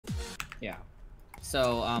Yeah.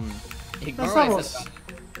 So, ignore That's what I almost... said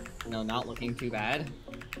about, not looking too bad.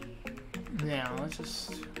 Yeah, let's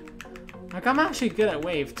just... Like, I'm actually good at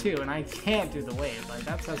wave, too, and I can't do the wave. Like,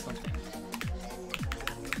 that says something.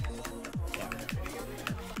 Yeah.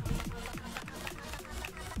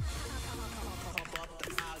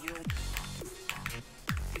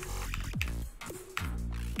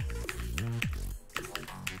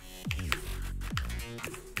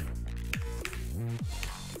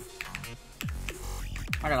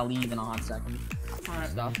 I gotta leave in a hot second. Alright,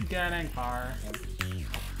 Stuff. get in car.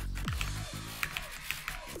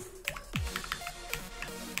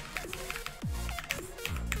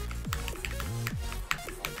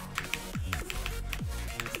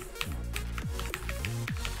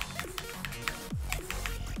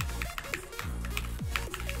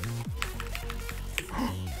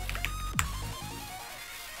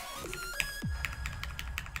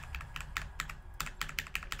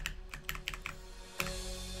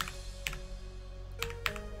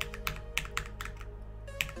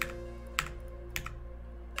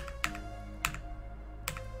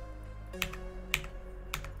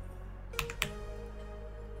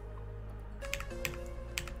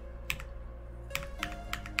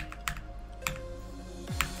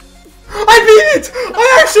 I beat it!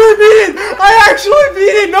 I actually beat it! I actually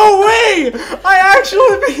beat it! No way! I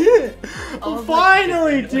actually beat it! Oh,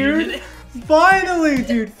 Finally, like, you did dude! it. Finally,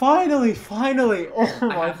 dude! Finally! Oh I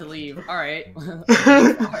my... have to leave. Alright. I'm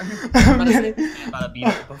getting- About to beat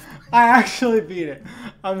it before. I actually beat it.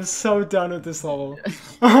 I'm so done with this level.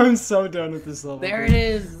 I'm so done with this level. There dude. it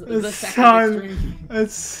is. The It's second time.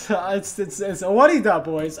 extreme. It's what he done,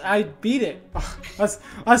 boys. I beat it. Let's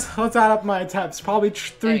add up my attempts. Probably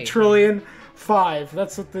 3 Hey. trillion 5.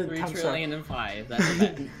 That's what the 3 attempts are. trillion and 5. That's a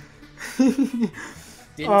bet.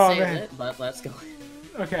 Didn't Oh, save man. it, but let's go.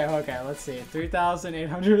 Okay, let's see.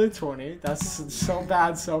 3,820. That's so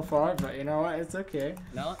bad so far, but you know what? It's okay.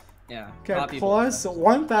 No? Yeah. Okay, copy plus both.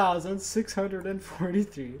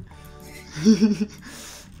 1,643.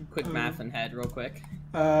 Quick math in head, real quick.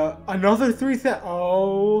 Another 3,000.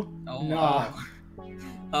 Oh, Oh, no.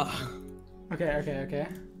 Oh. Okay.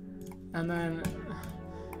 And then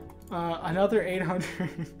another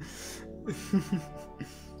 800.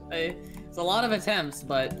 It's a lot of attempts,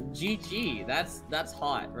 but GG. That's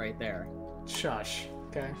hot right there. Shush.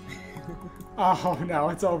 Okay. Oh no,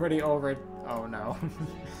 it's already over. Oh no.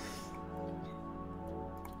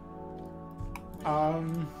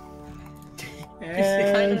 He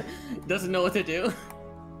And kinda doesn't know what to do.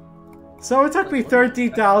 so it took me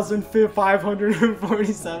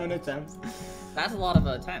 13,547 attempts. That's a lot of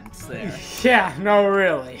attempts there. Yeah, no,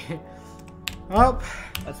 really. Well,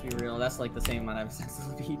 Let's be real. That's like the same amount of attempts it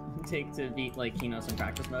would take to beat like Kinos in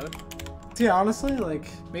practice mode. yeah, honestly, like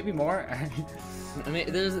maybe more. I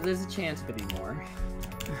mean, there's a chance it could be more.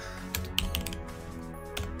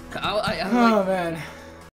 Oh like, man.